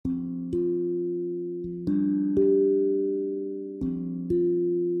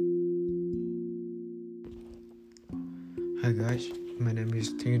guys, my name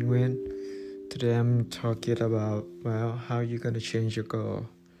is Tin Nguyen. Today I'm talking about how you're gonna change your goal.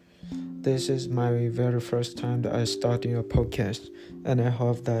 This is my very first time that I starting a podcast, and I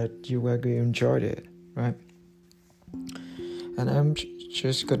hope that you will enjoy it, right? And I'm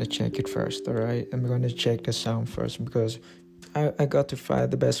just gonna check it first, alright? I'm gonna check the sound first because I got to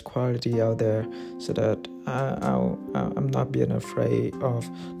find the best quality out there so that I'm not being afraid of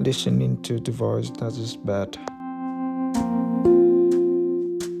listening to the voice that is bad.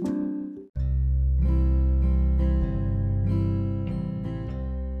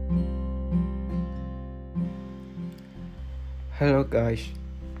 Hello guys,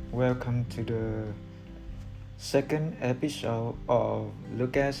 welcome to the second episode of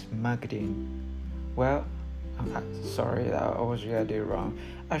Lucas Marketing. Sorry, I always get it wrong.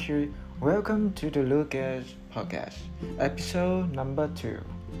 Actually, welcome to the Lucas Podcast, episode number 2.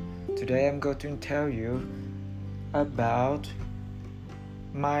 Today I'm going to tell you about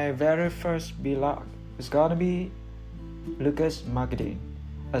my very first blog. It's gonna be Lucas Marketing,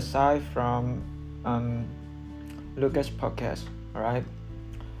 aside from Lucas Podcast, alright?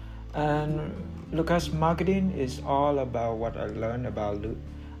 And Lucas Marketing is all about what I learned about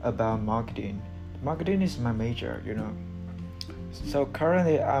marketing. Marketing is my major, So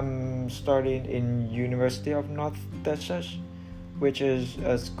currently I'm studying in University of North Texas, which is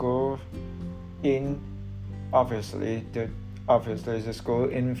a school in obviously it's a school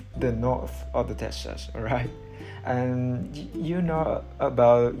in the north of the Texas, alright? And you know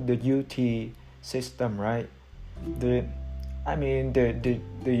about the UT system, right? The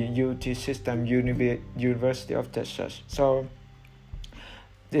UT system, University of Texas. So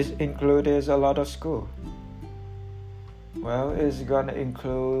this includes a lot of school. Well, it's gonna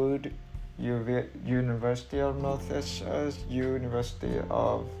include University of North Texas, University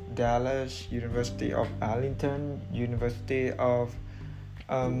of Dallas, University of Arlington, University of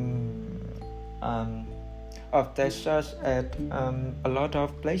Texas, and a lot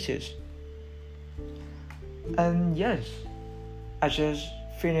of places. And yes, I just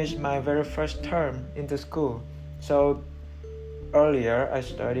finished my very first term in the school. So earlier I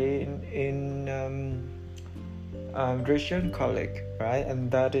studied in Christian college, right? And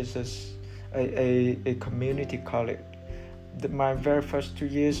that is a community college. My very first 2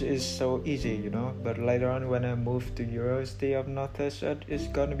 years is so easy, But later on, when I moved to University of North Texas, it's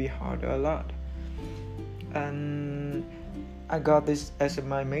gonna be harder a lot. And I got this as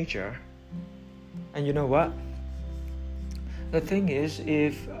my major. And you know what? The thing is,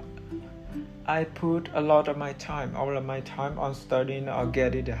 if I put all of my time on studying or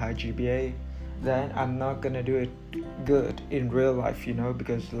getting the high GPA, then I'm not gonna do it good in real life,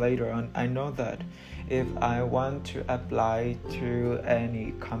 because later on I know that if I want to apply to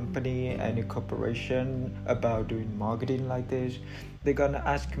any company, any corporation about doing marketing like this, they're gonna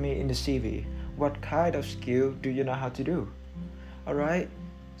ask me in the CV, what kind of skill do you know how to do? Alright?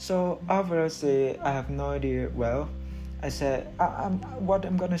 So obviously I have no idea. Well, I said what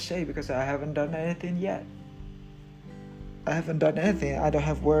I'm gonna say because I haven't done anything yet. I don't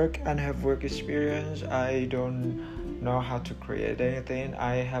have work. I don't have work experience. I don't know how to create anything.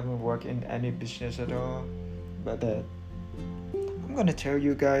 I haven't worked in any business at all. But I'm gonna tell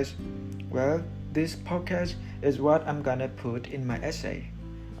you guys. Well, this podcast is what I'm gonna put in my essay.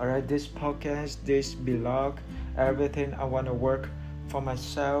 Alright, this podcast, this blog, everything I wanna work for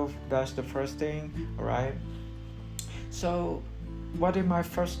myself. That's the first thing, alright? So what is my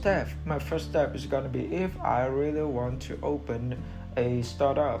first step? My first step is gonna be if I really want to open a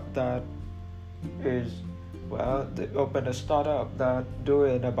startup that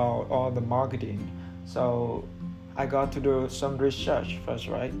doing about all the marketing. So I got to do some research first,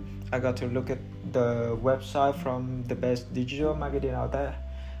 right? I got to look at the website from the best digital marketing out there,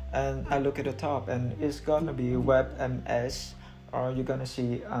 and I look at the top, and it's gonna be WebMS, or you're gonna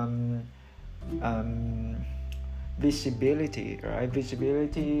see Visibility, right?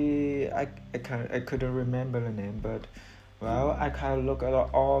 Visibility, I couldn't remember the name, but I kind of look at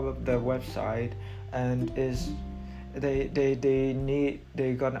all of the website, and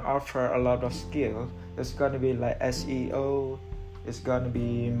they're gonna offer a lot of skill. It's gonna be like SEO, it's gonna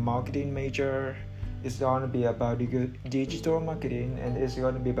be marketing major, it's gonna be about digital marketing, and it's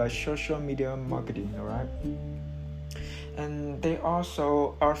gonna be about social media marketing, alright? And they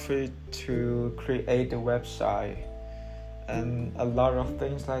also offer to create a website and a lot of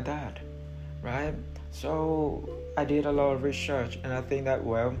things like that, right? So I did a lot of research, and I think that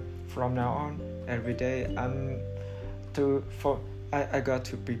from now on, every day I got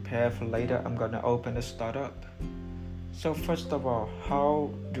to prepare for later. I'm gonna open a startup. So first of all,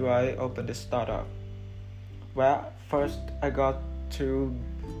 how do I open the startup? well, first I got to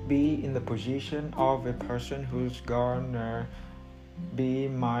be in the position of a person who's gonna be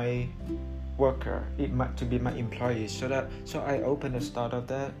my worker, to be my employee. So I opened a startup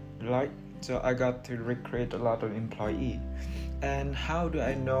there, right? So I got to recruit a lot of employee. And how do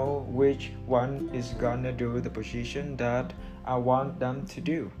I know which one is gonna do the position that I want them to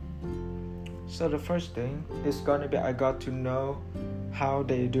do? So the first thing is gonna be I got to know how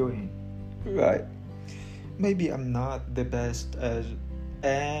they're doing, right? Maybe I'm not the best at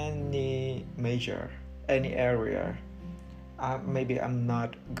any area. Maybe I'm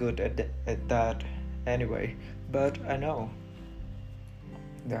not good at that anyway, but I know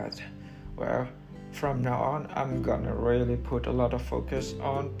that, well, from now on I'm gonna really put a lot of focus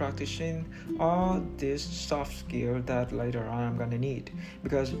on practicing all this soft skill that later on I'm gonna need.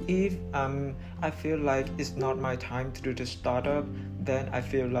 Because if I feel like it's not my time to do the startup, then I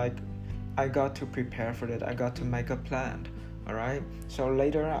feel like I got to prepare for that. I got to make a plan. Alright, so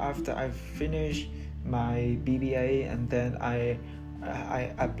later after I finish my BBA and then I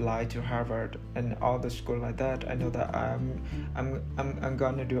apply to Harvard and all the school like that, I know that I'm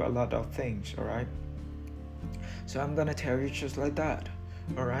gonna do a lot of things. Alright, so I'm gonna tell you just like that.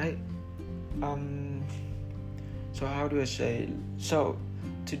 Alright, so how do I say? So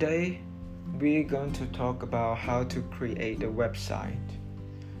today we're going to talk about how to create a website.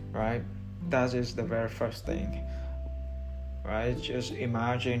 Right, that is the very first thing. Right, just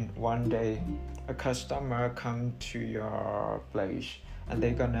imagine one day a customer come to your place and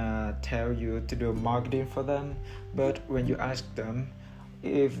they're gonna tell you to do marketing for them, but when you ask them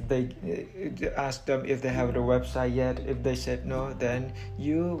if they have the website yet, if they said no, then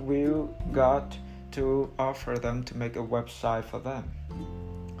you will got to offer them to make a website for them.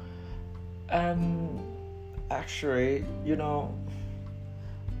 Actually,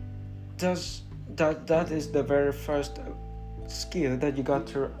 that is the very first skill that you got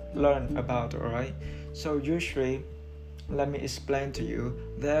to learn about. Alright, so usually, let me explain to you,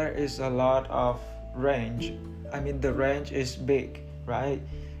 there is a lot of range. The range is big, right?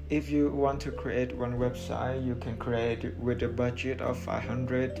 If you want to create one website, you can create it with a budget of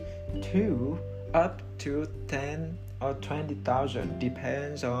 500 to up to 10 or 20,000,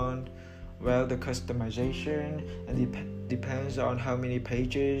 depends on the customization, and it depends on how many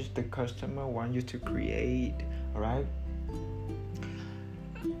pages the customer want you to create. Alright,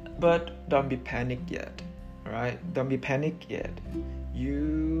 but don't be panicked yet. Alright, don't be panicked yet.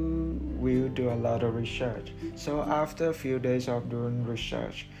 You will do a lot of research. So after a few days of doing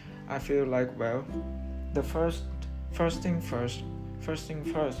research, I feel like, the first thing first,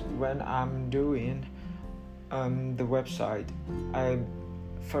 when I'm doing the website,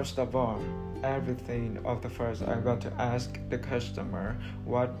 first of all, everything of the first, I got to ask the customer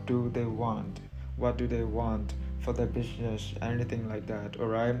what do they want for their business, anything like that.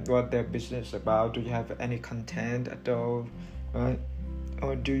 Alright, what their business about. Do you have any content at all, right?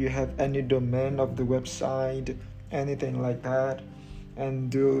 Or do you have any domain of the website, anything like that? And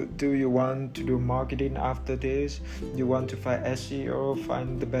do you want to do marketing after this? You want to find SEO,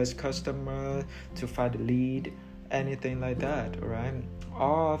 find the best customer, to find the lead, anything like that. Alright,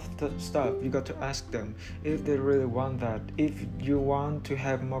 all of the stuff you got to ask them if they really want that. If you want to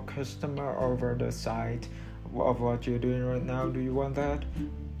have more customer over the site of what you're doing right now, do you want that?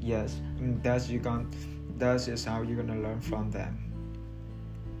 Yes, that is how you're gonna learn from them.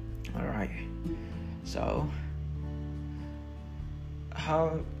 Alright, so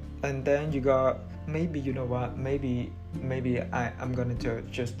how, and then you got, maybe I'm gonna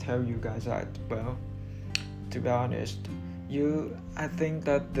just tell you guys that, to be honest, I think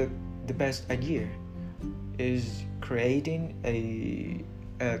that the best idea is creating a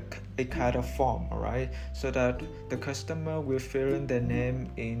kind of form, alright, so that the customer will fill in their name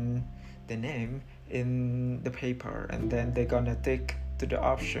in the paper, and then they're gonna tick to the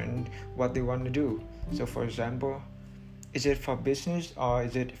option what they want to do. So for example, is it for business or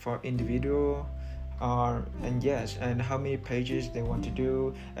is it for individual, and how many pages they want to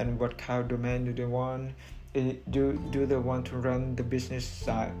do, and what kind of domain do they want. Do they want to run the business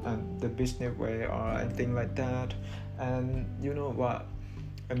side and the business way or anything like that? And you know what?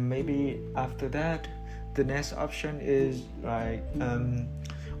 And maybe after that, the next option is like,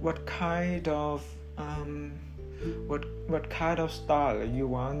 what kind of style you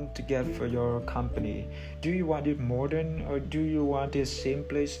want to get for your company. Do you want it modern, or do you want it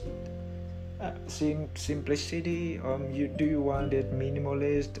simplicity, or do you want it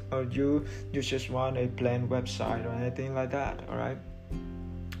minimalist, or you just want a plain website or anything like that? Alright,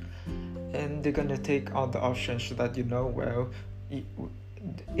 and they're gonna take all the options so that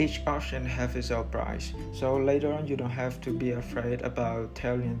each option have its own price, so later on you don't have to be afraid about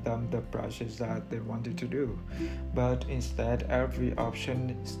telling them the prices that they wanted to do, but instead every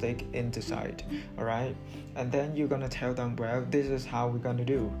option stick inside. All right, and then you're gonna tell them, well, this is how we're gonna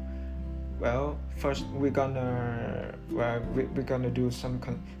do. Well, first we're gonna do some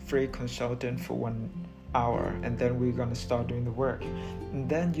free consultant for 1 hour, and then we're gonna start doing the work. And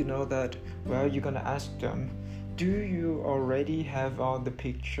then you know that, well, you're gonna ask them, do you already have all the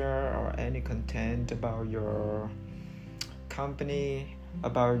picture or any content about your company,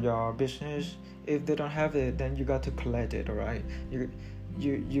 about your business? If they don't have it, then you got to collect it. All right,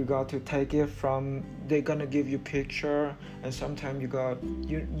 you got to take it from, they're gonna give you picture, and sometimes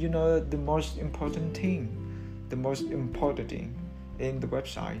you know the most important thing in the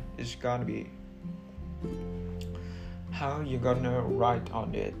website is gonna be how you gonna write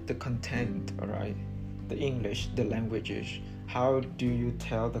on it, the content. All right, the English, the languages. How do you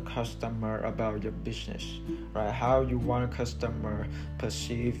tell the customer about your business, right? How you want a customer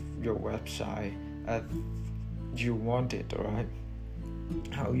perceive your website as you want it, all right?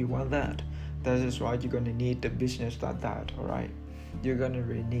 How you want that. That is why you're gonna need the business like that, all right? You're gonna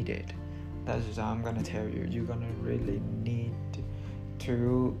really need it. That is how I'm gonna tell you. You're gonna really need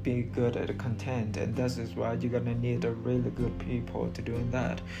to be good at the content, and that is why you're gonna need a really good people to doing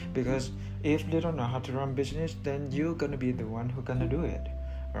that. Because if they don't know how to run business, then you're gonna be the one who gonna do it,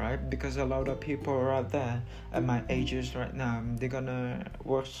 right? Because a lot of people are out there at my ages right now, they're gonna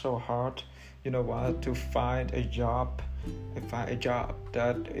work so hard, you know what, to find a job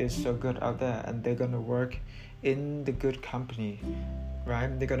that is so good out there, and they're gonna work in the good company, right?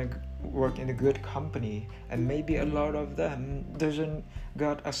 They're gonna work in a good company, and maybe a lot of them doesn't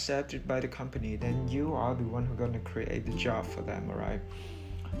got accepted by the company. Then you are the one who's gonna create the job for them, all right?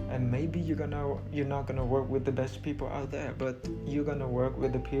 And maybe you're not gonna work with the best people out there, but you're gonna work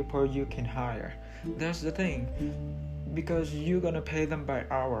with the people you can hire. That's the thing, because you're gonna pay them by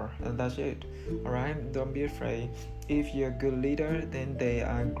hour, and that's it. All right, don't be afraid. If you're a good leader, then they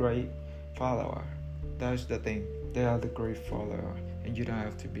are a great follower. That's the thing, they are the great follower, and you don't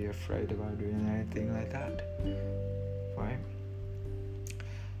have to be afraid about doing anything like that, right?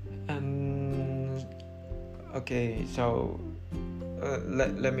 And okay, so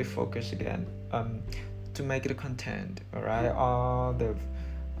let me focus again. To make the content, all right, all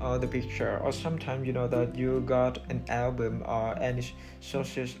the picture, or sometimes you know that you got an album or any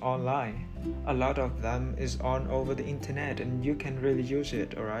sources online. A lot of them is on over the internet, and you can really use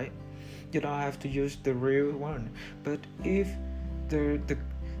it, all right? You don't have to use the real one. But if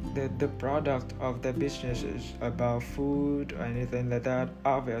the product of the business is about food or anything like that,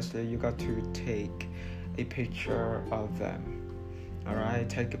 obviously you got to take a picture of them. All right,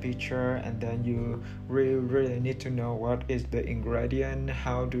 take a picture, and then you really need to know what is the ingredient,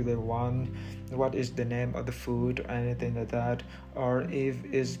 how do they want, what is the name of the food, or anything like that. Or if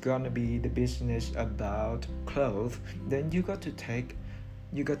it's gonna be the business about clothes, then you got to take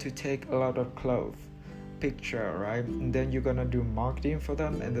a lot of clothes picture, right? And then you're gonna do marketing for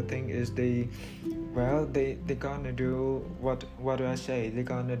them. And the thing is, they gonna do what do I say? They're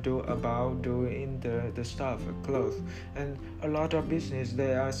gonna do about doing the stuff, clothes. And a lot of business,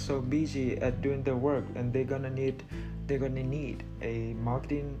 they are so busy at doing the work, and they're gonna need a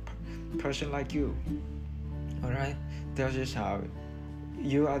marketing person like you. All right, that's just how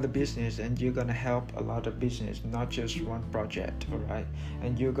you are the business, and you're gonna help a lot of business, not just one project, all right?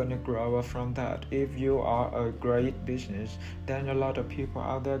 And you're gonna grow from that. If you are a great business, then a lot of people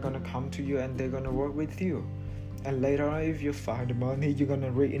out there gonna come to you, and they're gonna work with you. And later on, if you find money, you're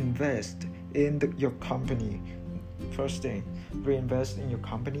gonna reinvest in your company. First thing, reinvest in your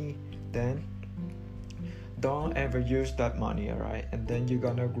company. Then don't ever use that money, all right? And then you're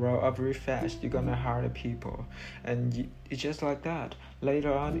gonna grow up very fast. You're gonna hire people, and it's just like that.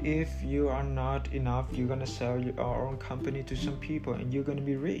 Later on, if you are not enough, you're gonna sell your own company to some people, and you're gonna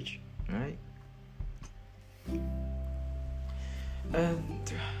be rich, right?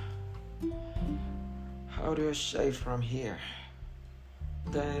 And how do I say from here?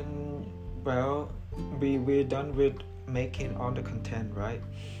 Then, well, we're done with making all the content, right?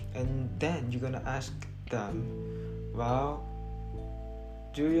 And then you're gonna ask them, well,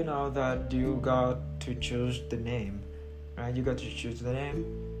 do you know that you got to choose the name, right? You got to choose the name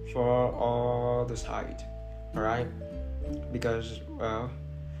for all the site, all right? Because, well,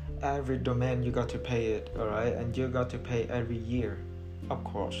 every domain you got to pay it, all right? And you got to pay every year, of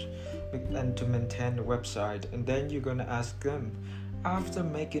course, and to maintain the website. And then you're gonna ask them, after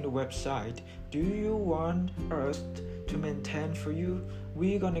making the website, do you want us to maintain for you?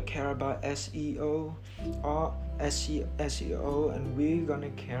 We're gonna care about SEO or SEO, and we're gonna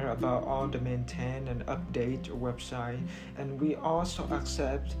care about all the maintain and update your website, and we also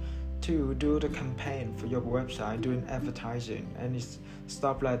accept to do the campaign for your website, doing advertising and it's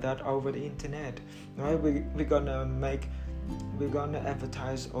stuff like that over the internet, right? We're gonna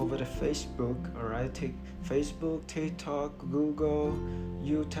advertise over the Facebook, all right? Take Facebook, TikTok, Google,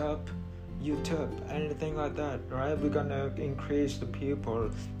 YouTube, anything like that, right? We're gonna increase the people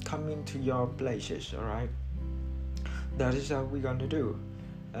coming to your places, all right? That is how we're gonna do.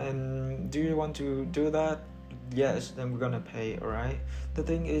 And do you want to do that? Yes, then we're gonna pay, all right? The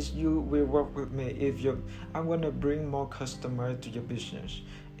thing is, you will work with me if I'm gonna bring more customers to your business.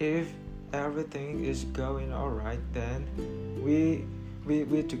 If everything is going all right, then we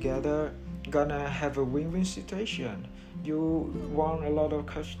together gonna have a win-win situation. You want a lot of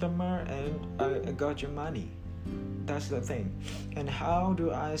customer and I got your money. That's the thing. And how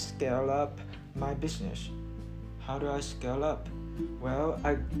do I scale up my business? How do I scale up? Well,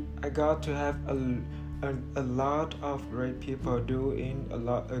 I got to have a lot of great people doing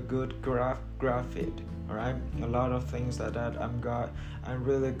a good graphic, all right? A lot of things like that. I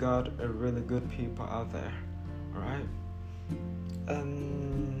really got a really good people out there, all right?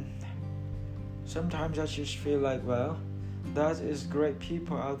 And sometimes I just feel like, well, that is great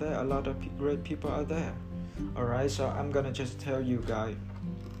people out there. A lot of great people out there, all right? So I'm gonna just tell you guys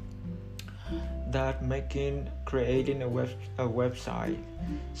that creating a website.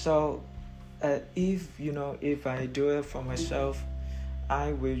 So if I do it for myself,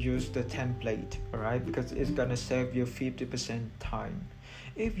 I will use the template, alright, because it's gonna save you 50% time.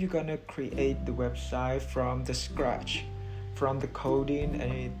 If you're gonna create the website from the scratch, from the coding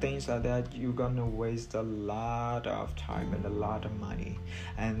and things like that, you're gonna waste a lot of time and a lot of money,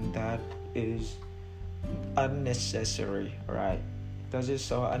 and that is unnecessary, alright? That is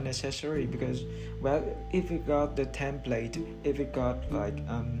so unnecessary because, well, if you got the template, if you got like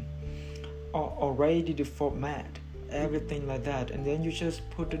already the format, everything like that, and then you just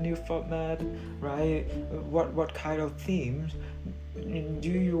put the new format, right? What kind of themes do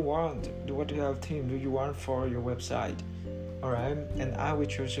you want? What kind of theme do you want for your website? All right, and I will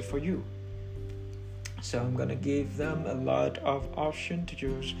choose it for you. So I'm gonna give them a lot of option to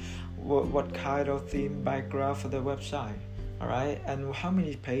choose what kind of theme background for the website. Alright, and how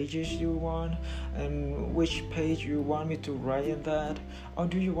many pages you want, and which page you want me to write in that, or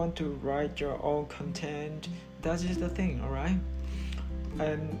do you want to write your own content? That is the thing, alright?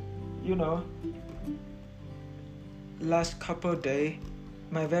 And last couple of days,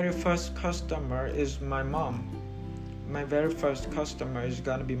 my very first customer is my mom. My very first customer is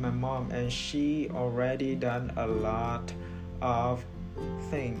gonna be my mom, and she already done a lot of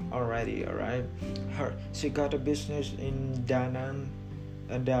thing already, alright? She got a business in Da Nang,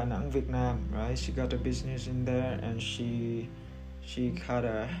 Vietnam, right? She got a business in there, and she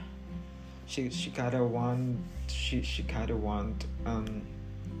kinda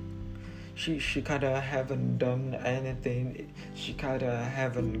haven't done anything. She kinda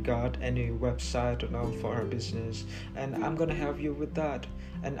haven't got any website for her business, and I'm gonna help you with that.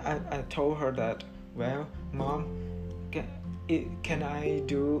 And I told her that, well, Mom, can I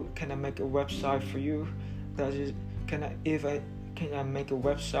make a website for you? That is, can I make a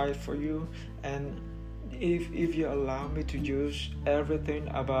website for you? And if you allow me to use everything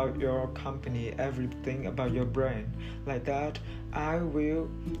about your company, everything about your brand like that, I will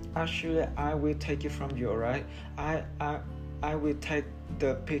take it from you, right? I will take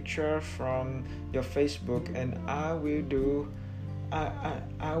the picture from your Facebook, and I will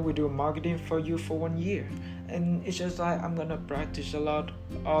do marketing for you for 1 year. And it's just like I'm gonna practice a lot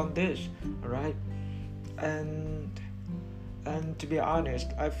on this, alright? And to be honest,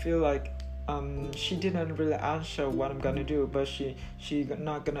 I feel like she didn't really answer what I'm gonna do, but she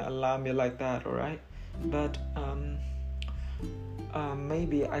not gonna allow me like that, alright? But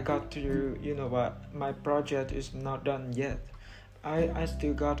maybe I got to, my project is not done yet. I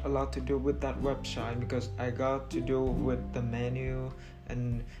still got a lot to do with that website, because I got to do with the menu,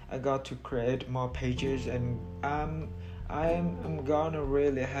 and I got to create more pages, and I'm gonna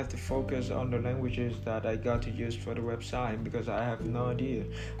really have to focus on the languages that I got to use for the website, because I have no idea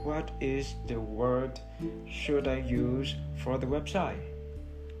what is the word should I use for the website.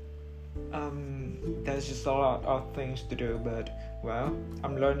 There's just a lot of things to do, but well,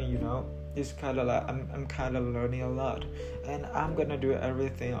 I'm learning, it's kind of like I'm kind of learning a lot, and I'm gonna do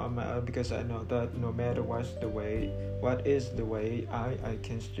everything on my own, because I know that no matter what is the way, I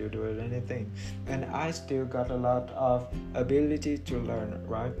can still do anything, and I still got a lot of ability to learn,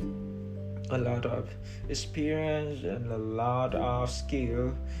 right? A lot of experience and a lot of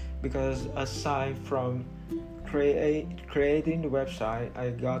skill, because aside from creating the website,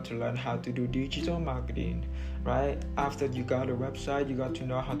 I got to learn how to do digital marketing, right? After you got a website, you got to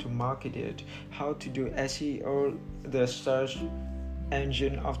know how to market it, how to do SEO, the search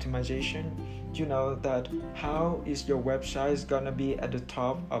engine optimization. You know that how is your website gonna be at the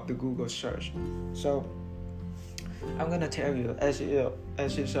top of the Google search. So I'm gonna tell you SEO.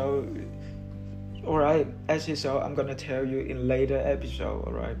 Alright, SEO I'm gonna tell you in later episode,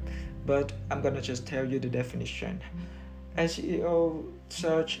 alright? But I'm gonna just tell you the definition. SEO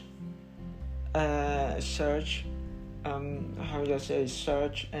search search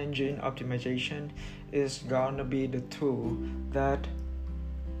engine optimization is gonna be the tool that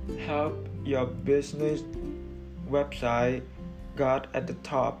help your business website got at the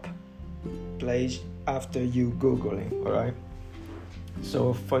top place after you googling, alright?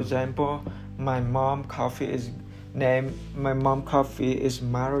 So for example, my mom coffee is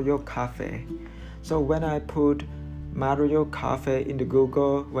Mario Cafe. So when I put Mario Cafe in the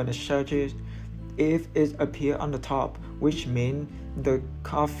Google, when I search it, if it appear on the top, which means the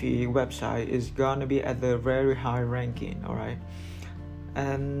coffee website is gonna be at the very high ranking, alright?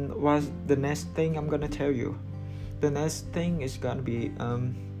 And what's the next thing I'm gonna tell you? The next thing is gonna be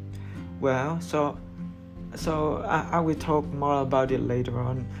so I will talk more about it later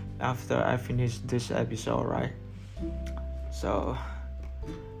on after I finish this episode, right? So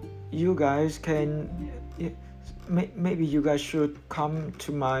you guys can maybe you guys should come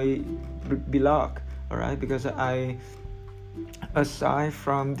to my blog, alright? Because aside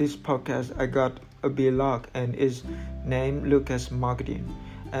from this podcast, I got a blog and it's named Lucas Marketing,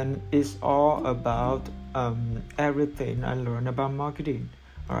 and it's all about everything I learned about marketing,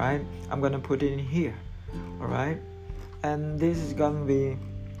 alright? I'm gonna put it in here, alright? And this is gonna be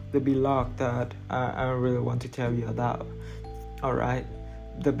the blog that I really want to tell you about, alright?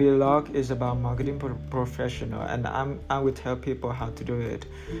 The blog is about marketing professional, and I will tell people how to do it,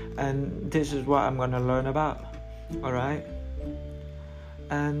 and this is what I'm gonna learn about, alright?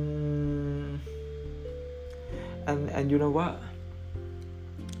 And you know what?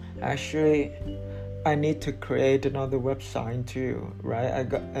 Actually, I need to create another website too, right?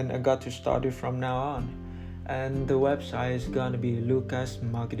 I got to start it from now on. And the website is gonna be Lucas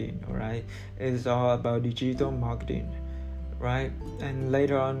Marketing, alright? It's all about digital marketing, right? And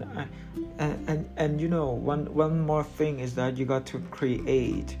later on, and you know, one more thing is that you got to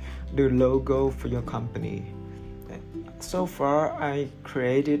create the logo for your company. So far, I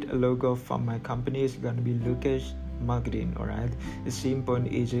created a logo for my company. It's gonna be Lucas Marketing, alright? It's simple and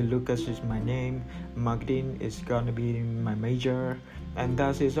easy. Lucas is my name, marketing is gonna be my major, and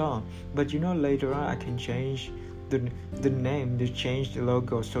that is all. But you know, later on I can change the name, to change the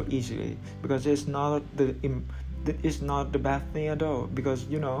logo so easily, because it's not the bad thing at all. Because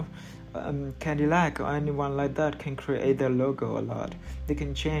you know, Cadillac or anyone like that can create their logo a lot. They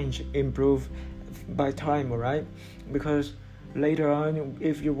can change, improve by time, alright? Because later on,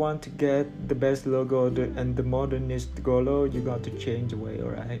 if you want to get the best logo and the modernist logo, you got to change the way,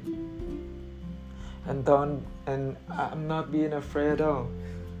 alright? And I'm not being afraid at all.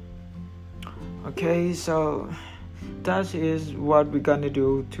 Okay, so that is what we're gonna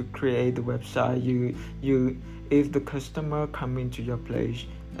do to create the website. You if the customer come into your place,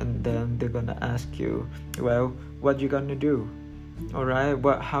 and then they're gonna ask you, well, what you gonna do, alright?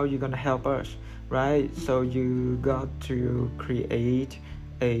 How you gonna help us, right? So you got to create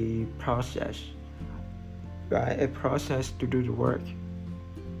a process, right? A process to do the work.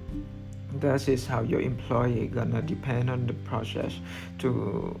 That is how your employee gonna depend on the process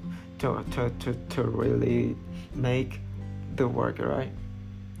to really make the work, right?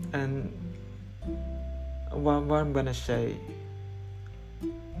 And what I'm gonna say,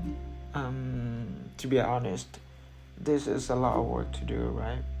 to be honest, this is a lot of work to do,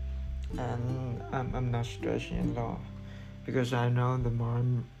 right? And I'm not stressing at all, because I know the more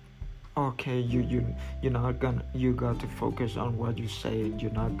you got to focus on what you say, and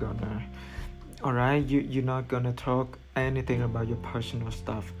you're not gonna, alright, you're not gonna talk anything about your personal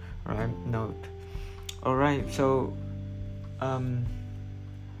stuff, alright? No. Alright, so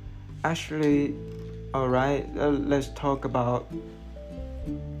actually, alright, let's talk about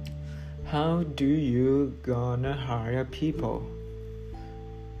how do you gonna hire people.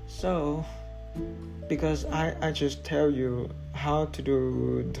 So because I just tell you how to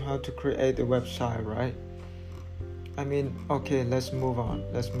create a website, right? I mean, okay, let's move on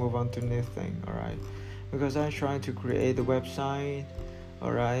to new thing, alright? Because I'm trying to create a website,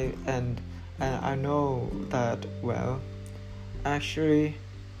 alright? And I know that, well, actually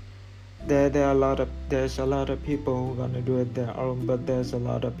there's a lot of people who gonna do it their own, but there's a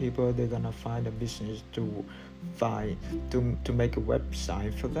lot of people they're gonna find a business to make a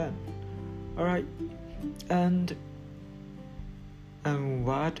website for them. All right, and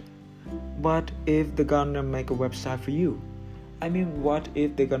what if they're gonna make a website for you? I mean, what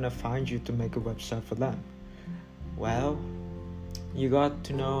if they're gonna find you to make a website for them? Well, you got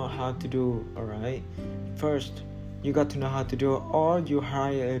to know how to do. All right, first you got to know how to do it, or you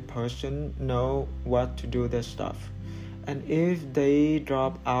hire a person know what to do their stuff. And if they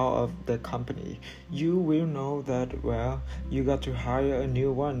drop out of the company, you will know that, well, you got to hire a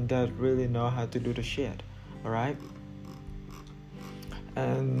new one that really know how to do the shit. All right,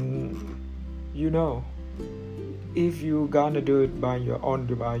 and if you gonna do it by your own,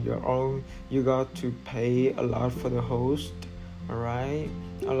 you got to pay a lot for the host. All right,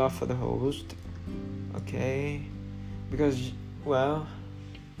 a lot for the host. Okay, because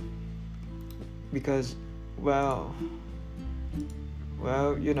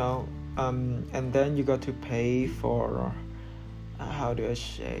and then you got to pay for, how do I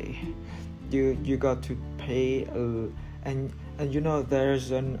say, you got to pay, and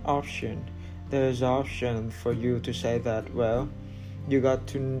there's an option for you to say that, well, you got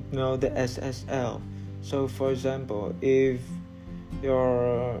to know the SSL. So for example, if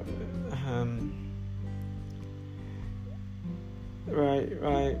your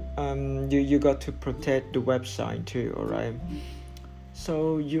you got to protect the website too. All right,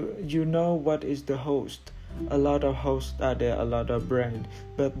 so you know what is the host. A lot of hosts are there, a lot of brands,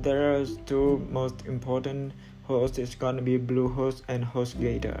 but there are two most important hosts. It's gonna be Bluehost and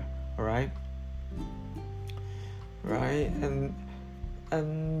HostGator. All right, and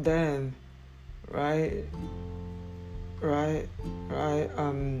then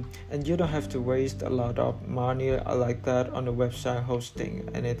and you don't have to waste a lot of money like that on the website hosting,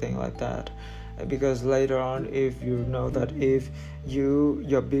 anything like that, because later on, if you know that if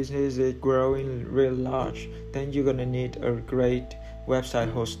your business is growing real large, then you're gonna need a great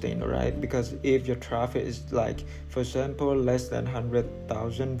website hosting. All right, because if your traffic is, like, for example, less than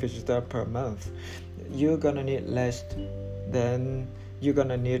 100,000 visitors per month, you're gonna need less. Then you're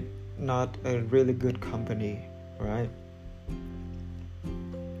gonna need not a really good company, right?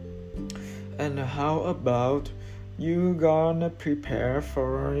 And how about you gonna prepare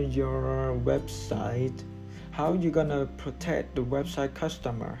for your website? How you gonna protect the website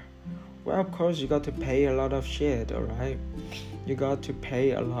customer? Well, of course, you got to pay a lot of shit. All right, you got to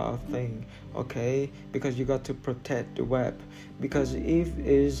pay a lot of things, okay, because you got to protect the web. Because if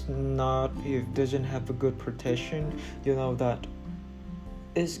it doesn't have a good protection, that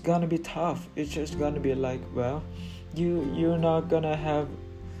it's gonna be tough. It's just gonna be like, well, you're not gonna have,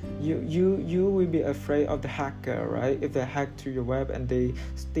 you will be afraid of the hacker, right? If they hack to your web and they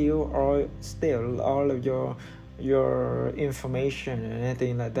steal all of your information and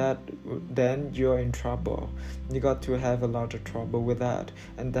anything like that, then you're in trouble. You got to have a lot of trouble with that,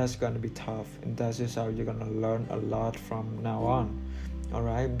 and that's gonna be tough, and that is how you're gonna learn a lot from now on. All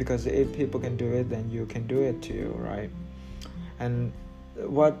right, because if people can do it, then you can do it too, right? And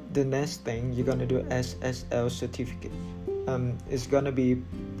what the next thing you're gonna do, SSL certificate, is gonna be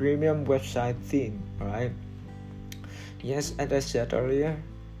premium website theme. All right, yes, as I said earlier,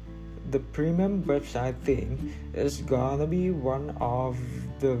 the premium website theme is gonna be one of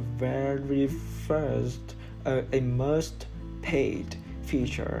the very first a must paid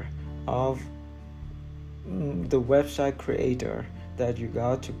feature of the website creator that you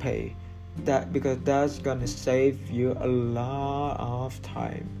got to pay, that because that's gonna save you a lot of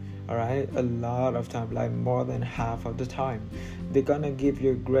time. All right, a lot of time, like more than half of the time. They're gonna give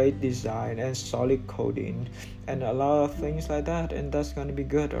you great design and solid coding and a lot of things like that, and that's gonna be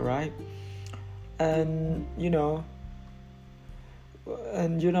good. All right, and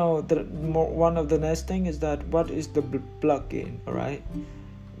one of the next thing is that what is the plugin? All right,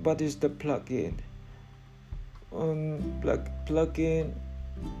 what is the plugin? Plugin.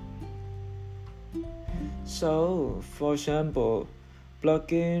 So, for example,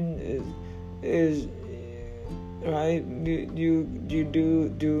 plugin is right. You do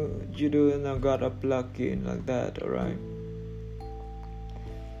got a plugin like that, all right?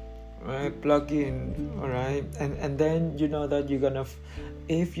 Right, plugin, all right, and then that you're gonna,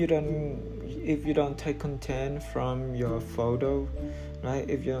 if you don't take content from your photo, right?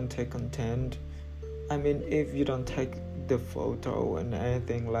 If you don't take content, if you don't take the photo and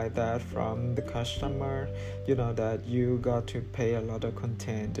anything like that from the customer, that you got to pay a lot of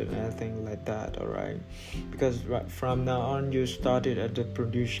content and anything like that. All right, because from now on you started as the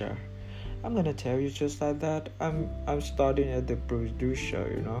producer. I'm gonna tell you just like that. I'm starting as the producer,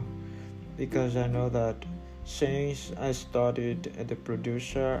 because I know that since I started as a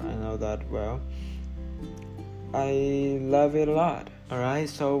producer, I know that well, I love it a lot. Alright,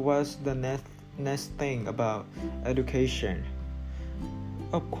 so what's the next thing about education?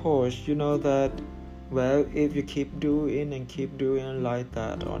 Of course, you know that well, if you keep doing like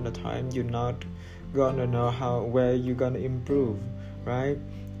that all the time, you're not gonna know where you're gonna improve, right?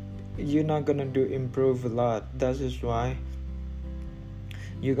 You're not gonna improve a lot. That is why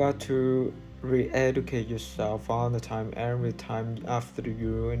you got to re-educate yourself all the time, every time after you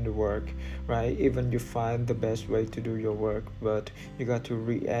doing the work, right? Even you find the best way to do your work, but you got to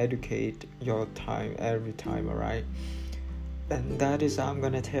re-educate your time every time, alright? And that is I'm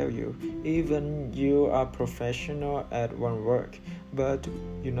gonna tell you, even you are professional at one work, but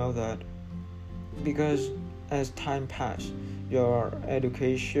you know that because as time passes, your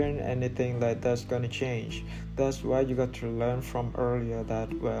education, anything like that's gonna change. That's why you got to learn from earlier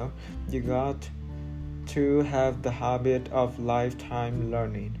that well, you got to have the habit of lifetime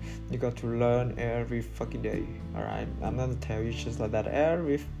learning. You got to learn every fucking day. Alright, I'm gonna tell you just like that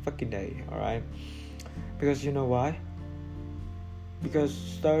every fucking day. Alright, because you know why? Because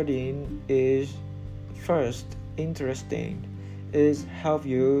studying is first interesting, is help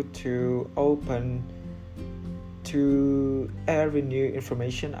you to open to every new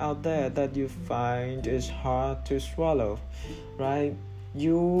information out there that you find is hard to swallow, right?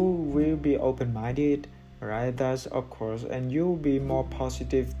 You will be open-minded, right? That's of course, and you'll be more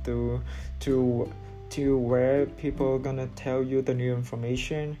positive to where people are gonna tell you the new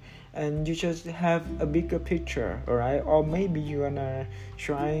information, and you just have a bigger picture, alright? Or maybe you are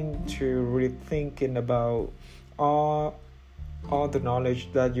trying to really thinking about all the knowledge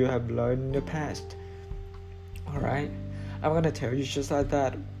that you have learned in the past. Alright, I'm gonna tell you just like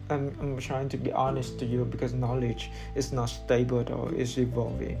that. I'm trying to be honest to you because knowledge is not stable though, it's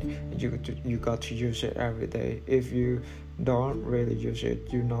evolving. You got to use it every day. If you don't really use it,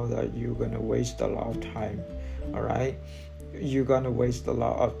 you know that you're gonna waste a lot of time. Alright, you're gonna waste a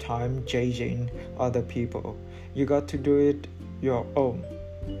lot of time chasing other people. You got to do it your own.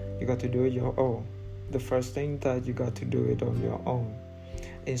 You got to do it your own. The first thing that you got to do it on your own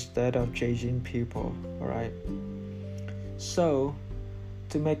instead of chasing people. Alright, so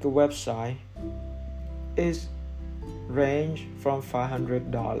to make a website is range from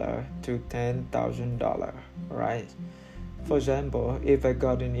 $500 to $10,000. Right? For example, if I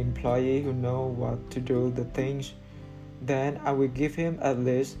got an employee who know what to do the things, then I will give him at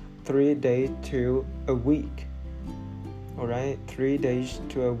least 3 days to a week. Alright, 3 days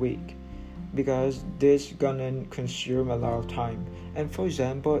to a week, because this gonna consume a lot of time. And for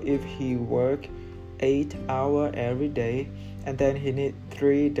example, if he work 8 hours every day and then he need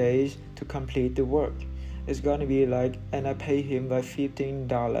 3 days to complete the work, it's gonna be like, and I pay him like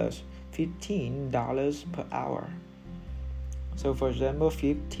 $15 per hour. So for example,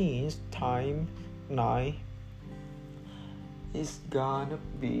 15 times 9 is gonna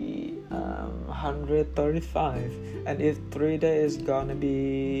be 135, and if 3 days is gonna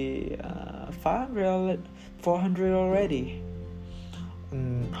be 400 already.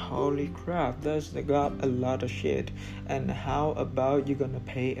 Holy crap, that's got a lot of shit. And how about you gonna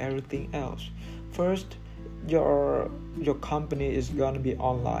pay everything else? First, your company is gonna be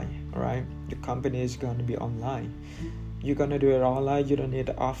online, right? Your company is gonna be online. You're gonna do it online. You don't need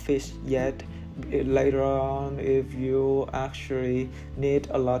an office yet. Later on, if you actually need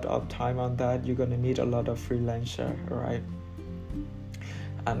a lot of time on that, you're gonna need a lot of freelancer, right?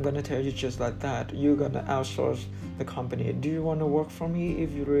 I'm gonna tell you just like that. You're gonna outsource the company. Do you want to work for me?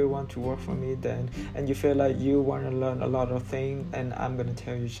 If you really want to work for me, then, and you feel like you want to learn a lot of things, and I'm gonna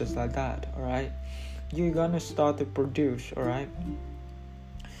tell you just like that. All right, you're gonna start to produce. All right,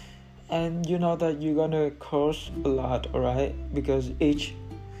 and you know that you're gonna cost a lot. All right, because each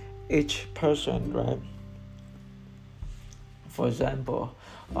person, right? For example,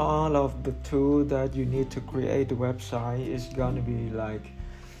 all of the tools that you need to create the website is gonna be like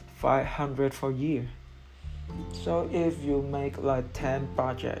 $500 for a year. So if you make like 10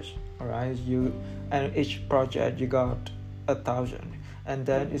 projects, alright, and each project you got 1,000, and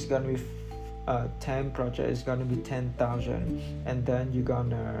then it's gonna be 10 projects is gonna be 10,000, and then you're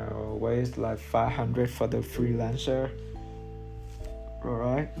gonna waste like 500 for the freelancer.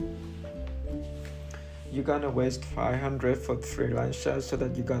 Alright, you're gonna waste 500 for the freelancer, so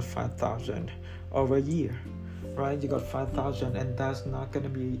that you got 5,000 over a year. Right, you got 5,000, and that's not gonna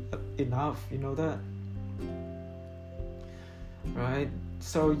be enough, you know that, right?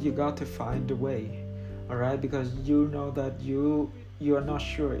 So you got to find a way, all right? Because you know that you you are not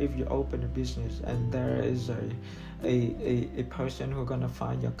sure if you open a business and there is a person who's gonna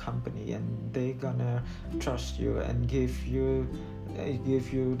find your company and they gonna trust you and give you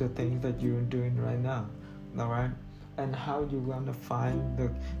the things that you're doing right now, all right? And how you gonna find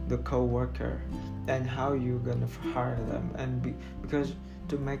the co-worker and how you gonna hire them, and because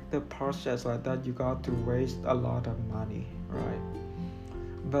to make the process like that you got to waste a lot of money, right?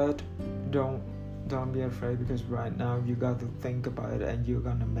 But don't be afraid, because right now you got to think about it and you're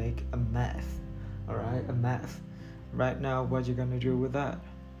gonna make a math, all right? A math right now, what you're gonna do with that,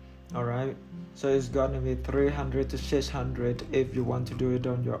 all right? So it's gonna be 300 to 600 if you want to do it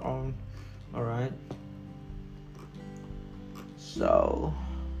on your own, all right? So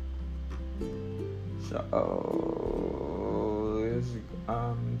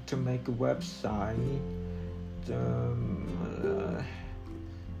to make a website,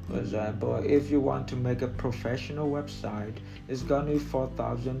 for example, if you want to make a professional website, it's gonna be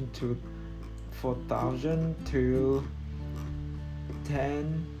 4,000 to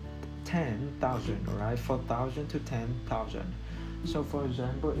 10,000, all right? 4,000 to 10,000. So for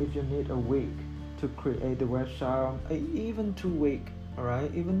example, if you need a week to create the website, even 2 weeks, all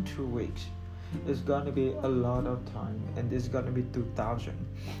right? Even 2 weeks, it's gonna be a lot of time, and it's gonna be 2,000.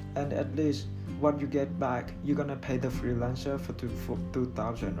 And at least what you get back, you're gonna pay the freelancer for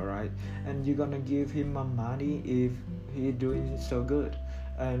 2,000, all right? And you're gonna give him more money if he doing so good,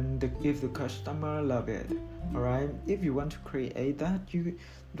 and if the customer love it, all right? If you want to create that,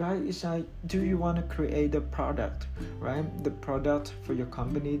 right, it's like, do you want to create a product, right? The product for your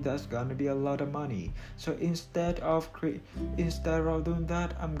company, that's gonna be a lot of money. So instead of doing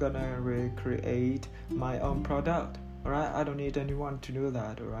that, I'm gonna recreate my own product, all right? I don't need anyone to do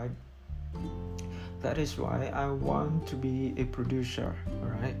that, all right? That is why I want to be a producer,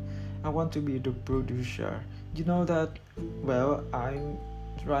 all right? I want to be the producer. You know that, well,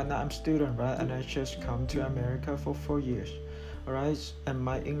 right now I'm student, right? And I just come to America for 4 years, all right? And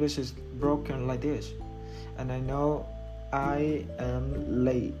my English is broken like this, and I know I am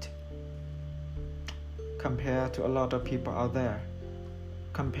late compared to a lot of people out there,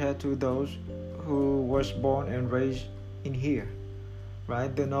 compared to those who was born and raised in here,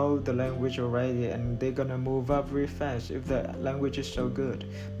 right? They know the language already and they're gonna move up really fast if the language is so good.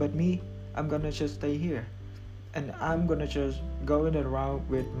 But me, I'm gonna just stay here and I'm gonna just going around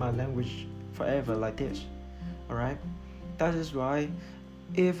with my language forever like this, all right? That is why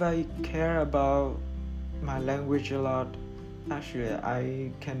if I care about my language a lot, actually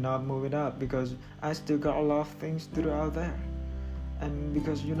I cannot move it up, because I still got a lot of things to do out there. And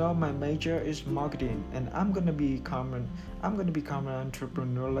because my major is marketing, and I'm gonna become an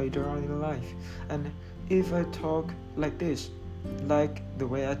entrepreneur later on in life. And if I talk like this, like the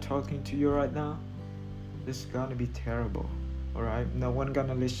way I'm talking to you right now, it's gonna be terrible, all right? No one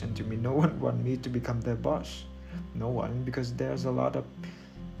gonna listen to me. No one want me to become their boss. No one, because there's a lot of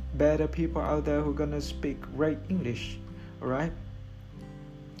better people out there who gonna speak great English, all right?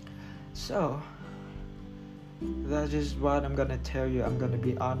 So that is what I'm gonna tell you. I'm gonna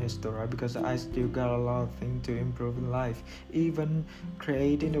be honest, alright, because I still got a lot of things to improve in life. Even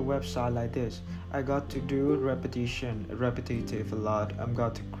creating a website like this, I got to do repetitive a lot. I'm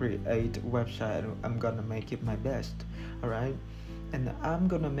going to create a website and I'm gonna make it my best, alright? And I'm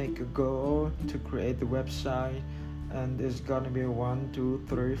gonna make a goal to create the website, and it's gonna be 1, 2,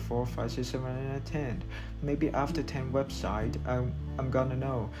 3, 4, 5, 6, 7, 8, 9, 10. Maybe after 10 websites, I'm gonna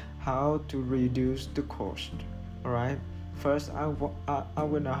know how to reduce the cost, all right? First, I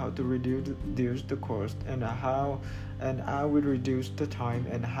will know how to reduce the cost, and I will reduce the time,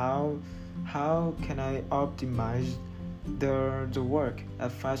 and how can I optimize the work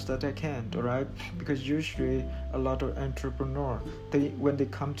as fast as I can, all right? Because usually a lot of entrepreneurs, when they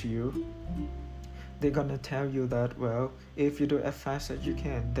come to you, they're gonna tell you that, well, if you do as fast as you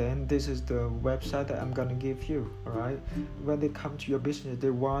can, then this is the website that I'm gonna give you, all right? When they come to your business, they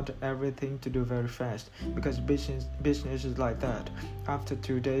want everything to do very fast, because business is like that. After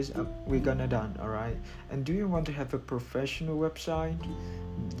 2 days, we're gonna done, all right? And do you want to have a professional website?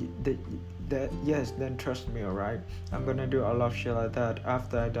 Yes, then trust me, all right? I'm gonna do a lot of shit like that.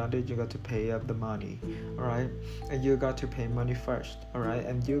 After I done it, you got to pay up the money, all right? And you got to pay money first, all right?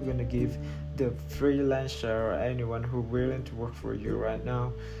 And you're gonna give the freelancer or anyone who willing to work for you right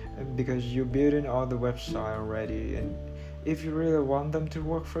now, because you're building all the website already. And if you really want them to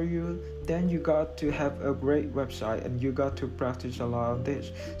work for you, then you got to have a great website, and you got to practice a lot on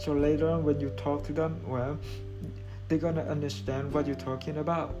this. So later on when you talk to them, well, they're gonna understand what you're talking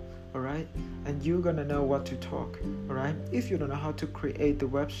about, alright? And you're gonna know what to talk, alright? If you don't know how to create the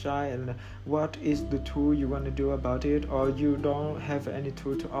website and what is the tool you want to do about it, or you don't have any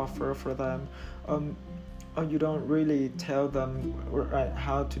tool to offer for them, or you don't really tell them right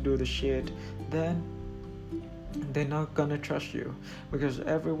how to do the shit, then they're not gonna trust you, because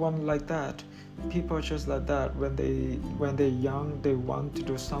everyone like that. People are just like that. When they're young, they want to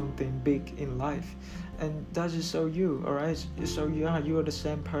do something big in life, and that is so you, alright? So you are the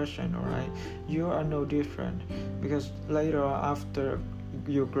same person, alright? You are no different, because later on, after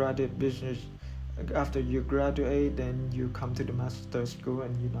you graduate business, after you graduate, then you come to the master school,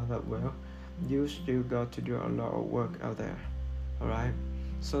 and you know that well, you still got to do a lot of work out there, alright?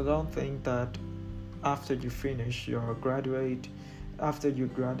 So don't think that after you finish your graduate, after you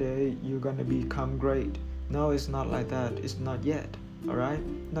graduate, you're gonna become great. No, it's not like that. It's not yet, alright?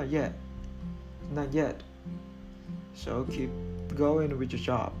 Not yet. So keep going with your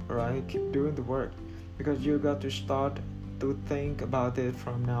job, alright? Keep doing the work, because you got to start to think about it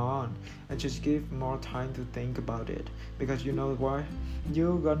from now on, and just give more time to think about it, because you know what,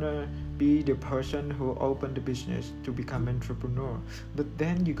 you're gonna be the person who opened the business to become entrepreneur, but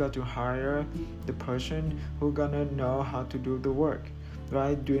then you got to hire the person who gonna know how to do the work,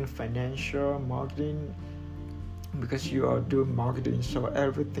 right? Doing financial marketing, because you are doing marketing, so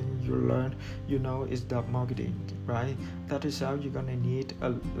everything you learn, is that marketing, right? That is how you're gonna need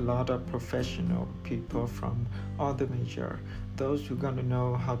a lot of professional people from all the major. Those who gonna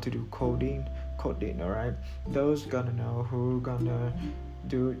know how to do coding, all right? Those gonna know who gonna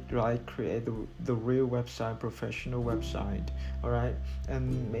do create the real website, professional website, all right?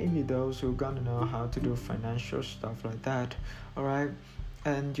 And maybe those who gonna know how to do financial stuff like that, all right?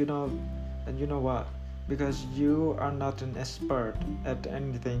 And you know what? Because you are not an expert at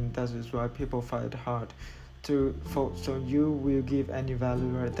anything, that is why people fight hard so you will give any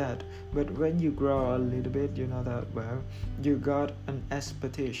value at that. But when you grow a little bit, you know that well, you got an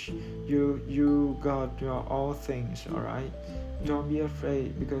expertise, you got your all things, all right? Don't be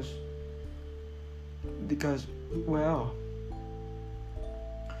afraid, because well,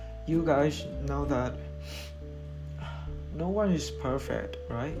 you guys know that no one is perfect,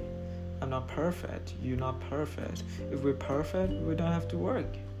 right? I'm not perfect, you're not perfect. If we're perfect, we don't have to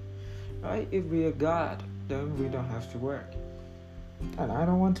work, right? If we are God, then we don't have to work. And I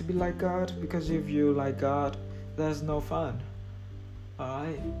don't want to be like God, because if you like God, there's no fun,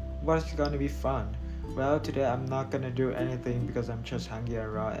 alright? What's gonna be fun? Well, today I'm not gonna do anything because I'm just hanging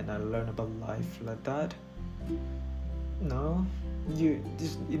around and I learn about life like that. No, this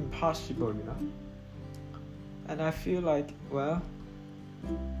is impossible, And I feel like, well,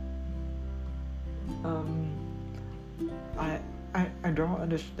 I don't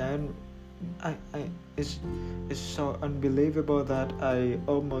understand. It's so unbelievable that I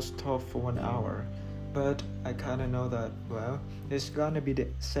almost talked for 1 hour, but I kind of know that well, it's gonna be the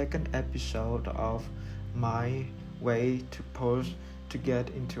second episode of my way to post to get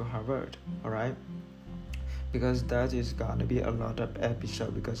into Harvard, alright? Because that is gonna be a lot of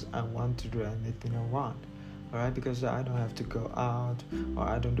episode, because I want to do anything I want. Alright, because I don't have to go out, or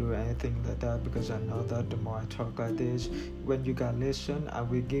I don't do anything like that, because I know that the more I talk like this, when you guys listen, I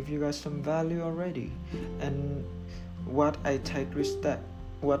will give you guys some value already. And what I take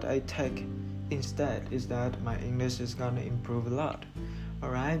instead is that my English is gonna improve a lot.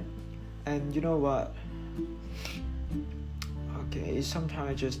 Alright? And you know what? Okay,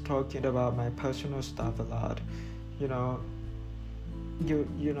 sometimes just talking about my personal stuff a lot.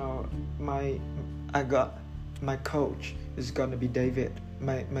 My coach is gonna be David.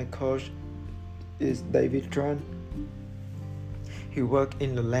 My coach is David Tran. He worked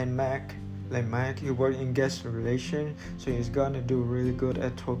in the landmark. He worked in guest relation, so he's gonna do really good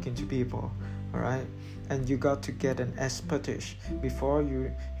at talking to people. All right, and you got to get an expertise.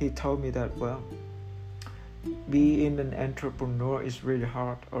 He told me that well, being an entrepreneur is really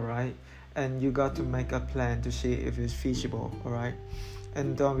hard. All right, and you got to make a plan to see if it's feasible. All right.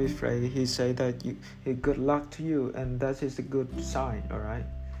 And don't be afraid. He said that good luck to you, and that is a good sign, alright?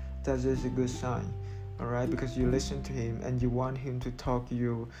 That is a good sign, alright? Because you listen to him and you want him to talk to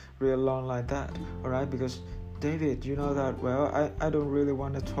you real long like that, alright? Because David, you know that well, I don't really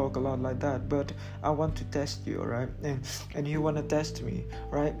want to talk a lot like that, but I want to test you, alright? And he want to test me,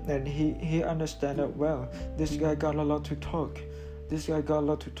 right? And he understand that well, this guy got a lot to talk. This guy got a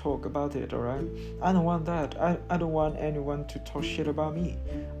lot to talk about it, alright? I don't want that. I don't want anyone to talk shit about me,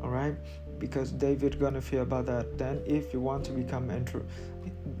 alright? Because David gonna feel about that. Then if you want to become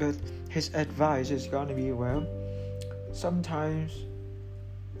but his advice is gonna be, well, sometimes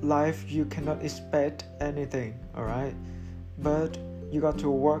life you cannot expect anything, alright? But you got to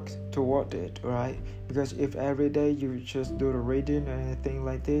work toward it, right? Because if every day you just do the reading or anything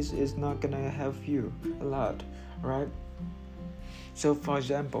like this, it's not gonna help you a lot, right? So for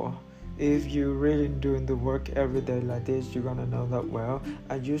example, if you're really doing the work every day like this, you're gonna know that, well,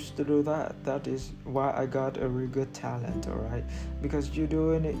 I used to do that. That is why I got a really good talent, alright? Because you're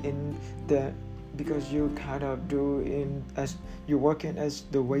doing it because you kind of as you're working as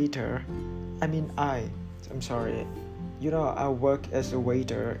the waiter. I'm sorry. I work as a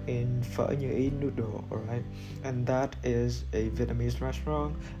waiter in Phở Như Ý Noodle, alright? And that is a Vietnamese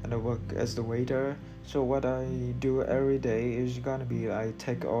restaurant, and I work as the waiter. So what I do every day is gonna be I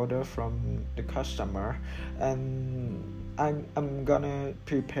take order from the customer, and I'm gonna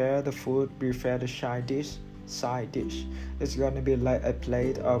prepare the food, prepare the side dish. It's gonna be like a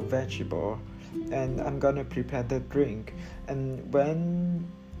plate of vegetable, and I'm gonna prepare the drink. And when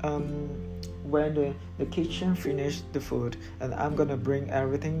the kitchen finish the food, and I'm gonna bring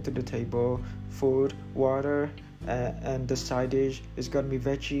everything to the table, food, water, and the side dish is gonna be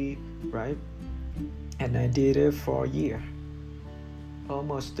veggie, right? And I did it for a year,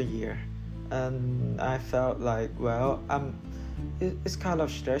 almost a year, and I felt like, well, it's kind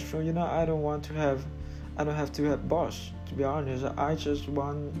of stressful, I don't have to have boss, to be honest.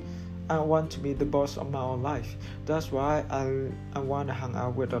 I want to be the boss of my own life. That's why I want to hang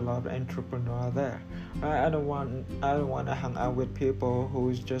out with a lot of entrepreneurs there. Right? I don't want to hang out with people who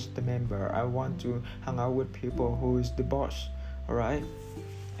is just the member. I want to hang out with people who is the boss. Alright?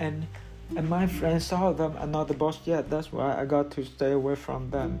 And my friends saw them are not the boss yet. That's why I got to stay away from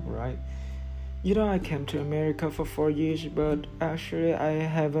them, right? I came to America for 4 years, but actually I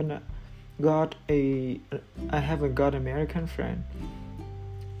haven't got American friend.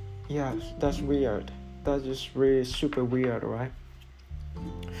 Yes, that's weird. That is really super weird, right?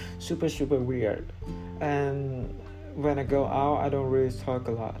 Super weird. And when I go out, I don't really talk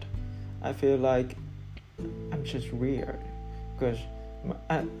a lot. I feel like I'm just weird, because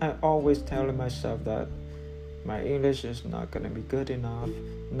I always tell myself that my English is not gonna be good enough.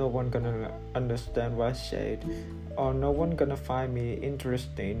 No one gonna understand what I said, or no one gonna find me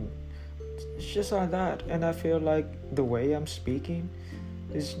interesting. It's just like that. And I feel like the way I'm speaking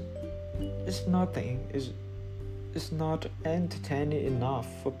is nothing. It's not entertaining enough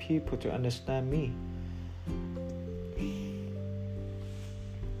for people to understand me.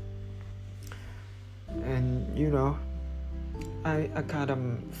 And I kind of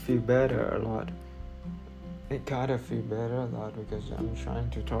feel better a lot. Because I'm trying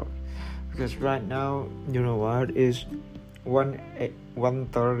to talk. Because right now, it's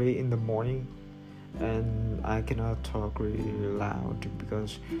 1:30 in the morning, and I cannot talk really loud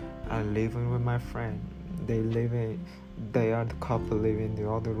because I'm living with my friend. They are the couple living in the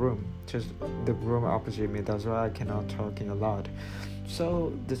other room, just the room opposite me. That's why I cannot talking a lot.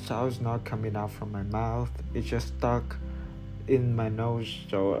 So the sound is not coming out from my mouth. It's just stuck in my nose.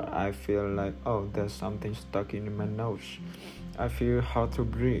 So I feel like, oh, there's something stuck in my nose. I feel hard to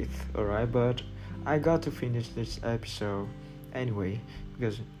breathe. Alright, but I got to finish this episode anyway,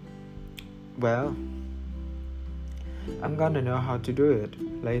 because, well, I'm gonna know how to do it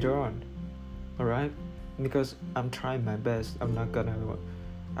later on, alright? Because I'm trying my best. I'm not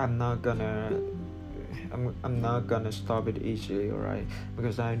gonna stop it easily, alright?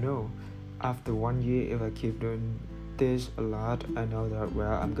 Because I know after 1 year, if I keep doing this a lot, I know that,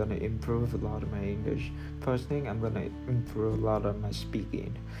 well, I'm gonna improve a lot of my English. First thing, I'm gonna improve a lot of my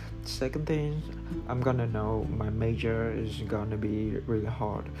speaking. Second thing, I'm gonna know my major is gonna be really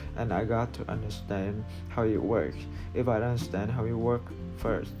hard, and I got to understand how it works. If I understand how it works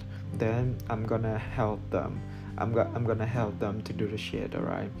first, then I'm gonna help them. I'm gonna help them to do the shit,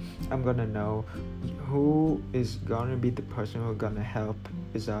 alright? I'm gonna know who is gonna be the person who's gonna help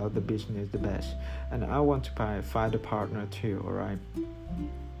is out the business the best. And I want to find a partner too, alright?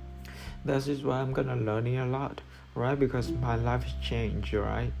 That is why I'm gonna learning a lot, right? Because my life has changed,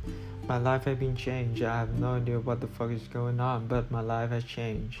 alright? My life has been changed. I have no idea what the fuck is going on, but my life has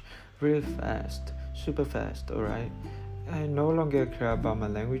changed really fast, super fast, alright? I no longer care about my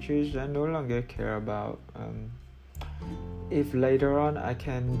languages. I no longer care about if later on I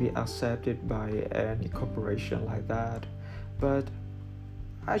can be accepted by any corporation like that, but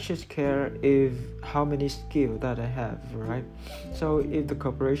I just care if how many skills that I have, right? So if the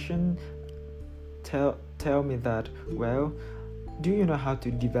corporation tell me that, well, do you know how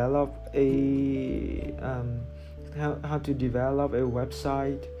to develop a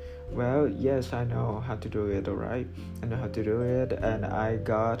website? Well, yes, I know how to do it, alright? I know how to do it, and I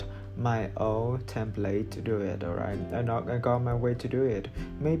got my own template to do it. Alright, I got my way to do it.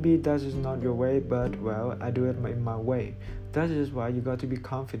 Maybe that is not your way, but well, I do it in my way. That is why you got to be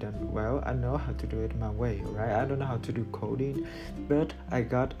confident. Well, I know how to do it my way, right? I don't know how to do coding, but I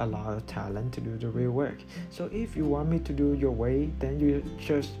got a lot of talent to do the real work. So if you want me to do your way, then you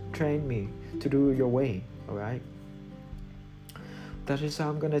just train me to do your way, alright? That is how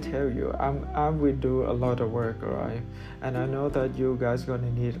I'm gonna tell you. I will do a lot of work, alright? And I know that you guys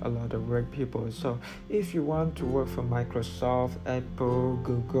gonna need a lot of work people. So if you want to work for Microsoft, Apple,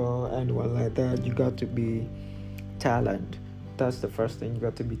 Google, anyone like that, you got to be talent. That's the first thing. You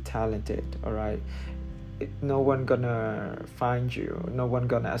got to be talented, alright? No one gonna find you, no one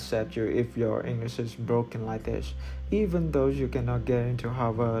gonna accept you if your English is broken like this, even though you cannot get into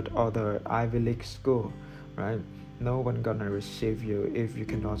Harvard or the Ivy League school, right? No one gonna receive you if you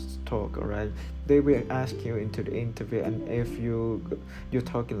cannot talk, alright? They will ask you into the interview, and if you're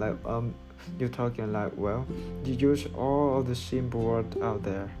talking like well, you use all the simple words out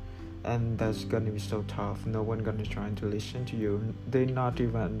there, and that's gonna be so tough. No one gonna try to listen to you. They not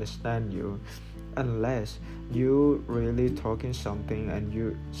even understand you unless you really talking something and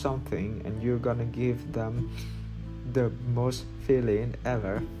you're gonna give them the most feeling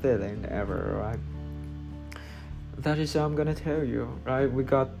ever, right? That is how I'm gonna tell you, right? We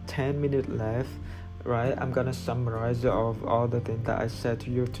got 10 minutes left, right? I'm gonna summarize of all the things that I said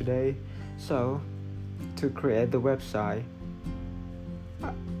to you today. So to create the website,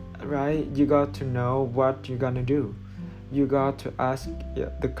 right, you got to know what you're gonna do. You got to ask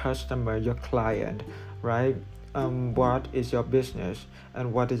the customer, your client, right? What is your business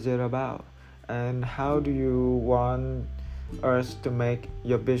and what is it about, and how do you want us to make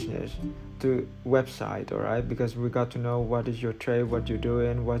your business to website, alright? Because we got to know what is your trade, what you're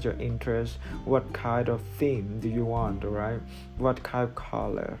doing, what's your interest, what kind of theme do you want, alright? What kind of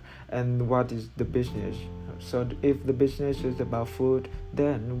color, and what is the business. So if the business is about food,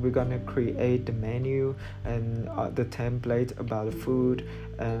 then we're gonna create the menu and the template about the food,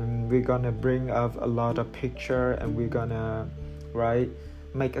 and we're gonna bring up a lot of picture, and we're gonna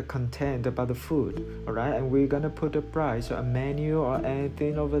make a content about the food, alright? And we're gonna put a price or a menu or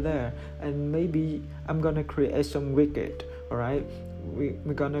anything over there, and maybe I'm gonna create some widget, alright?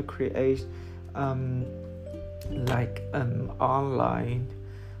 We're gonna create like an online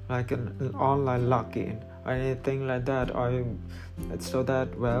login or anything like that, or so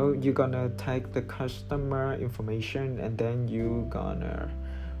that, well, you're gonna take the customer information and then you gonna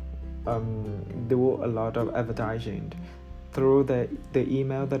do a lot of advertising through the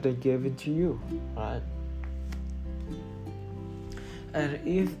email that they give it to you, right? And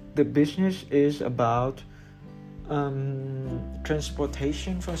if the business is about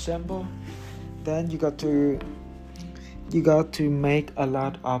transportation, for example, then you got to make a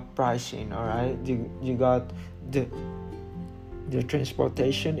lot of pricing, all right? You got the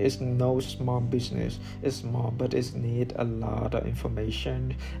transportation is no small business. It's small, but it need a lot of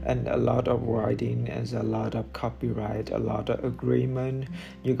information and a lot of writing and a lot of copyright, a lot of agreement.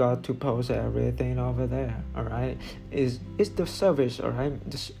 You got to post everything over there, all right? It's the service, all right?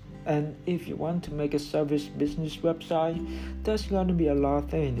 And if you want to make a service business website, there's gonna be a lot of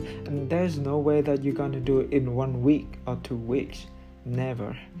things, and there's no way that you're gonna do it in 1 week or 2 weeks.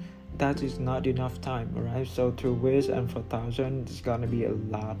 Never. That is not enough time, alright? So 2 weeks and 4,000 is gonna be a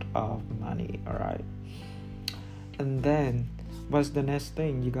lot of money, alright? And then what's the next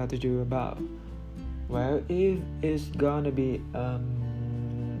thing you got to do about? Well, if it's gonna be how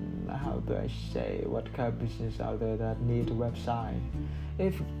do I say, what kind of business out there that need a website?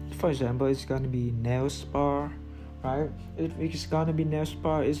 If, for example, it's gonna be nail spa, right? If it's gonna be nail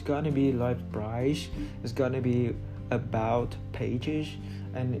spa, it's gonna be like price, it's gonna be about pages,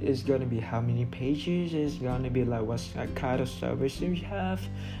 and it's gonna be how many pages, it's gonna be like what kind of service you have,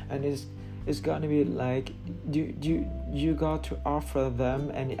 and it's gonna be like you got to offer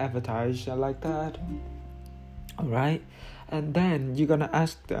them any advertising like that, alright? And then you're gonna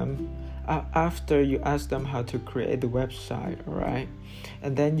ask them after you ask them how to create the website, alright?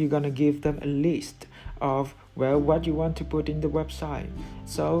 And then you're gonna give them a list of, well, what you want to put in the website.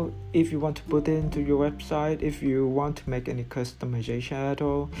 So if you want to put it into your website, if you want to make any customization at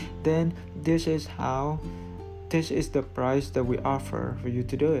all, then this is the price that we offer for you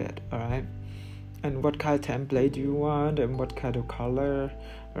to do it, alright? And what kind of template do you want, and what kind of color,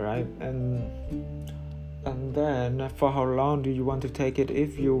 alright? And And then for how long do you want to take it?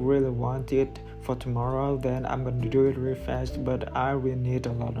 If you really want it for tomorrow, then I'm gonna do it real fast, but I will need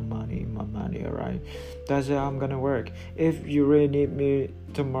a lot of money, my money, alright? That's how I'm gonna work. If you really need me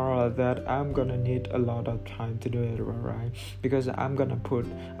tomorrow, that I'm gonna need a lot of time to do it, alright? Because I'm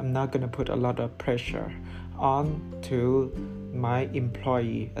not gonna put a lot of pressure on to my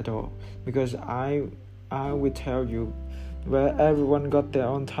employee at all, because I will tell you, well, everyone got their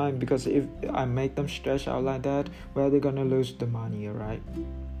own time, because if I make them stress out like that, well, they're gonna lose the money, right?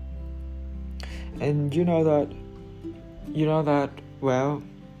 And you know that well,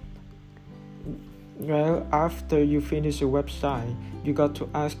 after you finish your website, you got to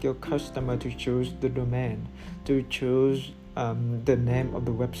ask your customer to choose the domain, to choose the name of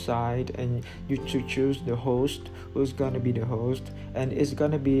the website, and you to choose the host, who's gonna be the host, and it's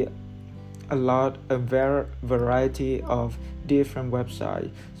gonna be a variety of different websites.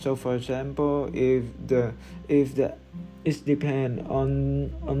 So for example, if it depends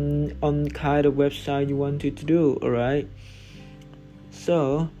on kind of website you wanted to do, alright?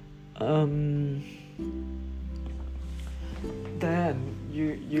 So then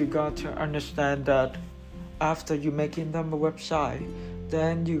you got to understand that after you making them a website,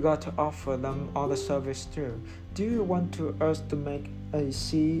 then you got to offer them all the service too. Do you want us to make a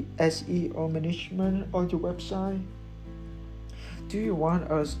SEO management on your website? Do you want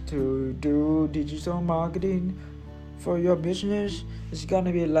us to do digital marketing for your business? It's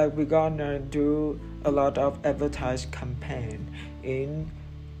gonna be like we're gonna do a lot of advertised campaign in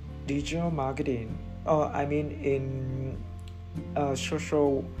digital marketing, or I mean in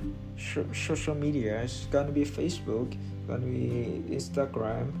social media. It's gonna be Facebook, gonna be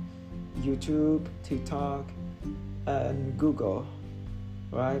Instagram, YouTube, TikTok, and Google,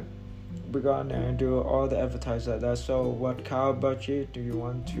 right? We're gonna do all the advertising like that. So what kind of budget do you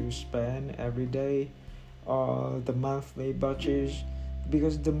want to spend every day, or the monthly budget?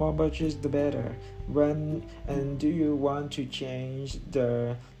 Because the more budgets, the better. And do you want to change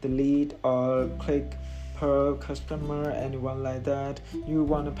the lead or click per customer, anyone like that? You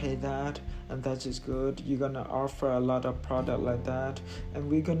want to pay that, and that is good. You're gonna offer a lot of product like that, and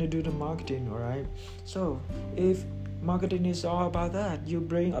we're gonna do the marketing, alright? So if marketing is all about that, you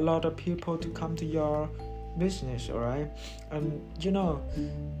bring a lot of people to come to your business, alright? And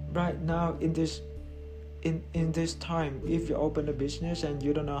right now in this time, if you open a business and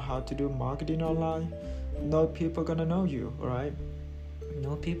you don't know how to do marketing online, no people gonna know you, alright?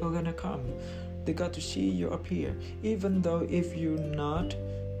 No people gonna come. They got to see you appear. Even though even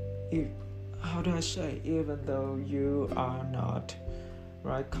though you are not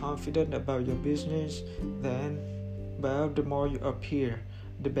confident about your business, then the more you appear,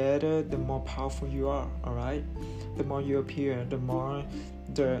 the better, the more powerful you are, alright? The more you appear, the more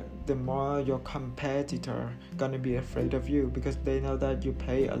your competitor gonna be afraid of you, because they know that you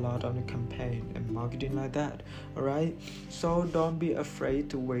pay a lot on the campaign and marketing like that, alright? So don't be afraid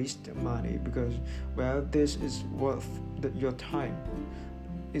to waste money, because this is worth your time.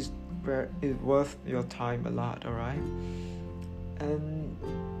 It's worth your time a lot, alright? And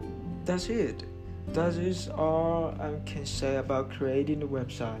that's it. That is all I can say about creating the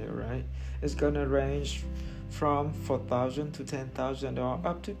website, alright? It's gonna range from 4,000 to 10,000 or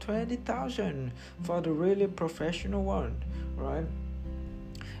up to 20,000 for the really professional one, right?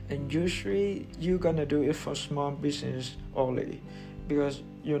 And usually you're gonna do it for small business only, because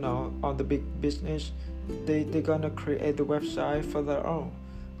on the big business, they're gonna create the website for their own.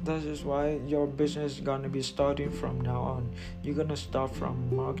 That is why your business is gonna be starting from now on. You're gonna start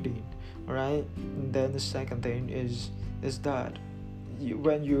from marketing, right? And then the second thing is that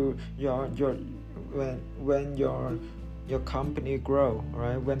when your company grow,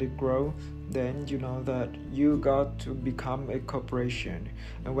 right? When it grow, then you know that you got to become a corporation.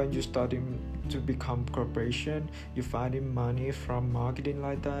 And when you're starting to become corporation, you're finding money from marketing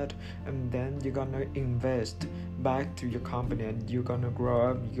like that, and then you're gonna invest back to your company, and you're gonna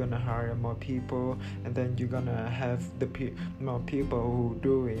grow up, you're gonna hire more people, and then you're gonna have more people who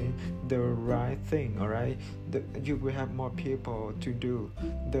doing the right thing, all right? You will have more people to do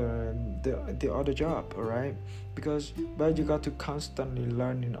the other job, all right? Because you got to constantly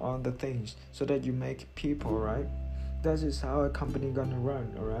learning all the things so that you make people, right? That is how a company gonna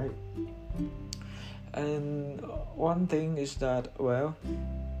run, all right? And one thing is that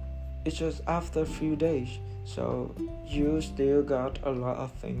it's just after a few days, so you still got a lot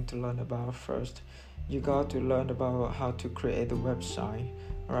of things to learn about. First, you got to learn about how to create a website,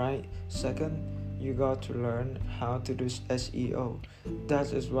 right? Second, you got to learn how to do SEO.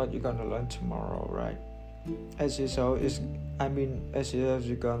 That is what you're gonna learn tomorrow, right? SEO is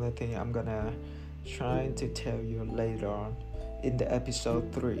you're gonna think I'm gonna trying to tell you later on in the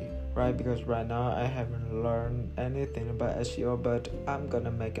episode 3, right? Because right now I haven't learned anything about SEO, but I'm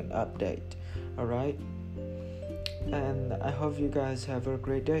gonna make an update. Alright, and I hope you guys have a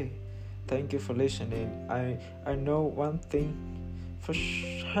great day. Thank you for listening. I know one thing for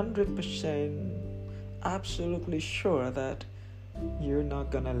 100% absolutely sure, that you're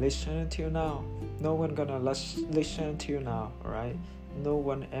not gonna listen until now. No one gonna listen until now, alright? No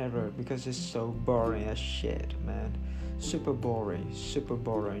one ever, because it's so boring as shit, man. Super boring.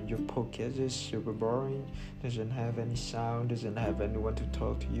 Your podcast is super boring. Doesn't have any sound, doesn't have anyone to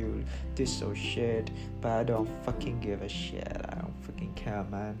talk to you. This so shit, but I don't fucking give a shit. I don't fucking care,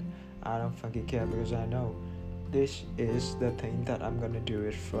 man. I don't fucking care, because I know this is the thing that I'm gonna do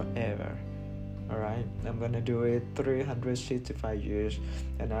it forever. Alright, I'm gonna do it 365 years,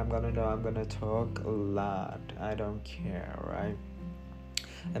 and I'm gonna talk a lot. I don't care, right?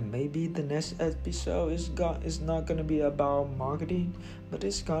 And maybe the next episode is not gonna be about marketing, but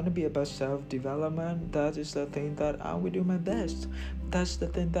it's gonna be about self-development. That is the thing that I will do my best. That's the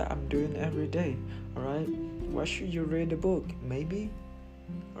thing that I'm doing every day. Alright, why should you read the book? Maybe.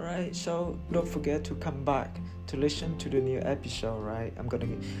 Alright, so don't forget to come back to listen to the new episode, right?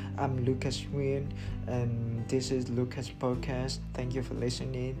 I'm Lucas Win, and this is Lucas Podcast. Thank you for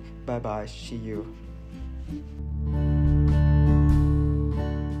listening. Bye bye. See you.